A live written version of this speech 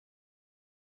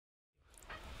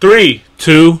3,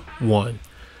 2, 1.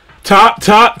 Top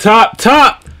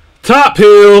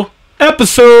Hill,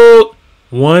 episode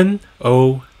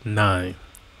 109.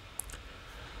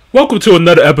 Welcome to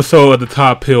another episode of the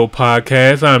Top Hill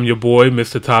Podcast. I'm your boy,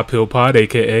 Mr. Top Hill Pod,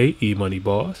 aka E-Money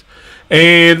Boss.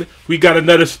 And we got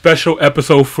another special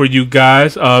episode for you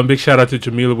guys. Big shout out to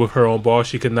Jamila with her own ball.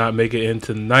 She could not make it in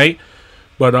tonight.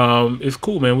 But it's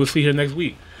cool, man. We'll see her next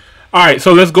week. Alright,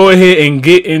 so let's go ahead and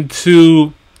get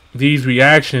into these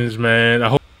reactions, man. I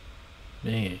hope,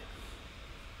 man,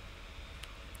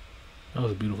 that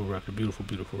was a beautiful record. Beautiful,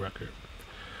 beautiful record.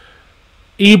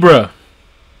 Ibra,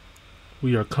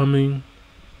 we are coming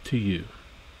to you.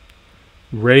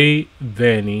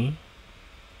 Rayvanny.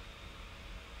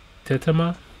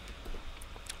 Tetema.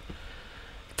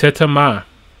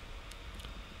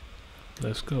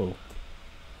 Let's go.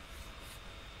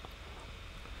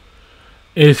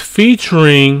 Is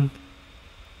featuring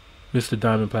Mr.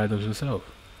 Diamond Platnumz himself.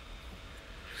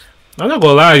 I'm not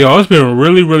gonna lie, y'all. It's been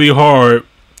really, really hard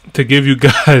to give you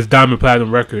guys Diamond Platinum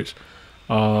records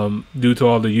due to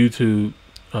all the YouTube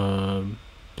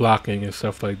blocking and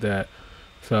stuff like that.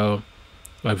 So,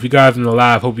 if you guys in the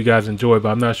live, hope you guys enjoy. But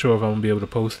I'm not sure if I'm gonna be able to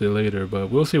post it later. But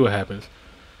we'll see what happens.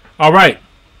 All right,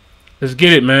 let's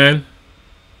get it, man.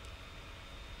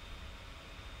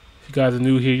 If you guys are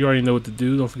new here, you already know what to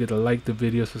do. Don't forget to like the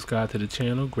video, subscribe to the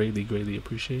channel. Greatly, greatly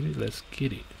appreciate it. Let's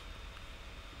get it.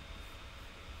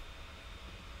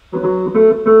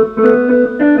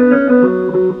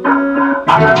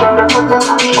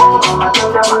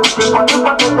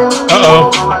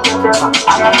 Uh-oh.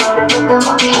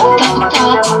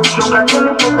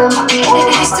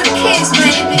 It's the kids,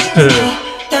 baby.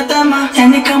 Tetema,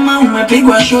 yani kama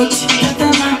umepigwa shoti.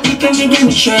 Tetema, ipe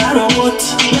migemisho ya roboti.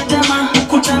 Tetema,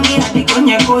 ukutani hadi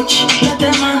kwenye kochi.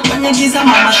 Tetema, kwenye giza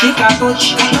mama shika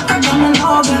tochi. Kataka kama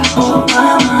noga. Oh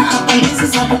mama, hapa ndizi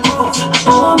za Bukova.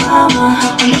 Oh mama,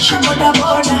 hapa nisha boda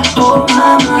boda. Oh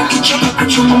mama, kichoka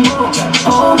kuchuma mboga.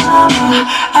 Oh mama,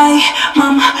 ay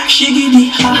mama,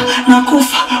 shigidi.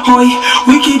 Nakufa, hoi,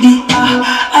 wikidi.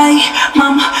 Ay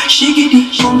mama,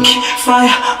 shigidi. Funky,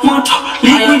 fire, moto,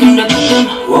 liquidi.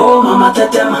 Oh mama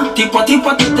tetema, tipo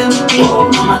tetema. Oh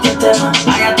mama tetema,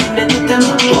 aya tunde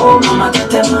tetema. Oh mama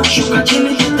tetema, shuka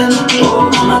chini tetema.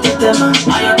 Oh mama tetema,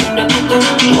 aya tunde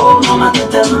tetema. Oh mama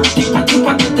tetema,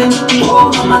 tipo tetema.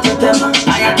 Oh mama tetema,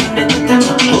 aya tunde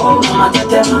tetema. Oh mama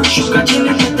tetema, shuka chini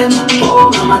tetema.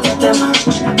 Oh mama tetema.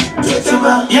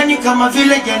 Tetema, yani kama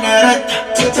vile generator.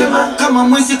 Tetema, kama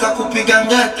mwizi kakupiga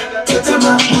ngeta.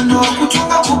 Tetema, mwendo wa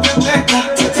kutunga kupepeta.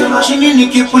 Tetema, chini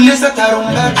nikipuliza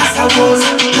tarumbeta. Asagoza,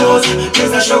 roza,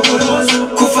 keza shogoroza.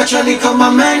 Kufa chali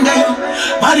kama mende.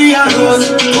 Maria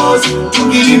Rose, Rose,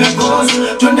 tungili na goza.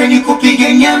 Twende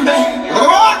nikupige nyembe.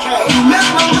 Okay. You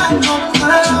make my mind go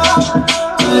kolo,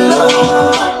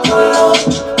 kolo.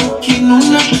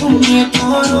 Ukinuna tumie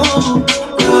toro,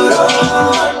 toro,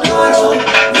 toro.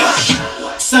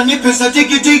 Sani pesa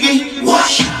digi digi.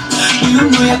 Wash.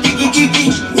 Miuno ya kiki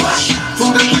kiki. Wash.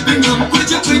 Funga kipinga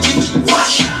mkweche kweche.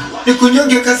 Wash.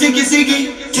 Nikunyonge kazigi zigi.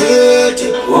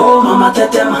 Tete. Oh mama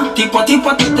tetema, tipo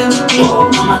tetema.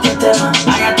 Oh mama tetema,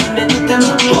 aya tunde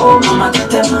tetema. Oh mama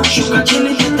tetema, shuka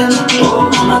chini tetema. Oh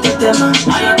mama tetema,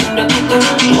 aya tunde tetema.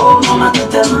 Oh mama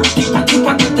tetema,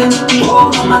 tipo tetema.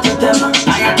 Oh mama tetema,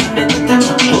 aya tunde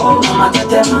tetema. Oh mama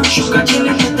tetema, shuka chini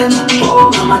tetema.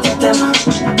 Oh mama tetema.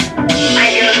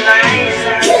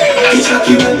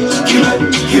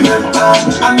 Kimempa,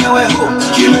 amewe hook.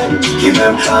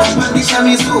 Kimempa, pandisha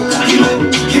mizuka.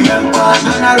 Kimempa,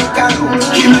 anaruka ruka.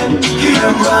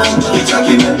 Kimempa,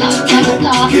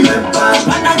 kimempa,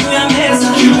 panda juu ya meza.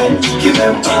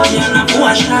 Kimempa,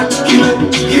 anavua shati.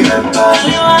 Kimempa,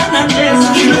 leo anacheza.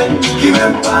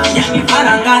 Kimempa, yani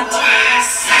farangati.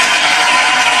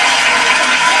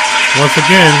 Once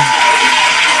again,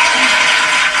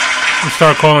 we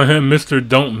start calling him Mr.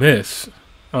 Don't Miss.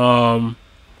 Yo,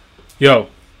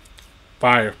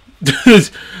 fire.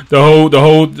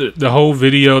 the whole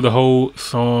video, the whole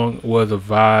song was a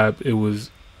vibe. It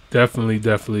was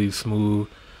definitely smooth.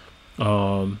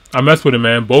 I messed with it,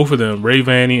 man. Both of them,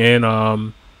 Rayvanny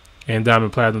and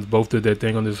Diamond Platnumz, both did their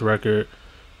thing on this record.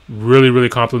 Really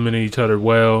complimented each other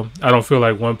well. I don't feel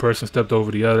like one person stepped over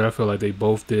the other. I feel like they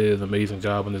both did an amazing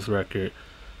job on this record.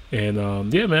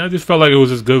 And yeah, man, I just felt like it was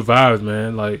just good vibes,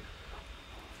 man. Like,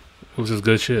 it was just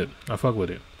good shit. I fuck with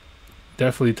it.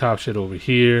 Definitely top shit over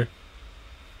here.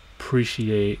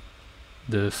 Appreciate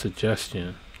the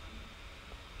suggestion.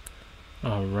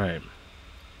 All right.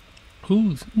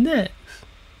 Who's next?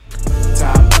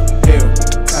 Top hill,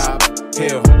 top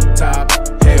hill, top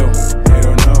hill. They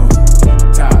don't know.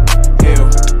 Top hill,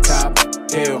 top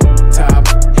hill, top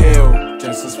hill.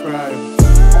 Just as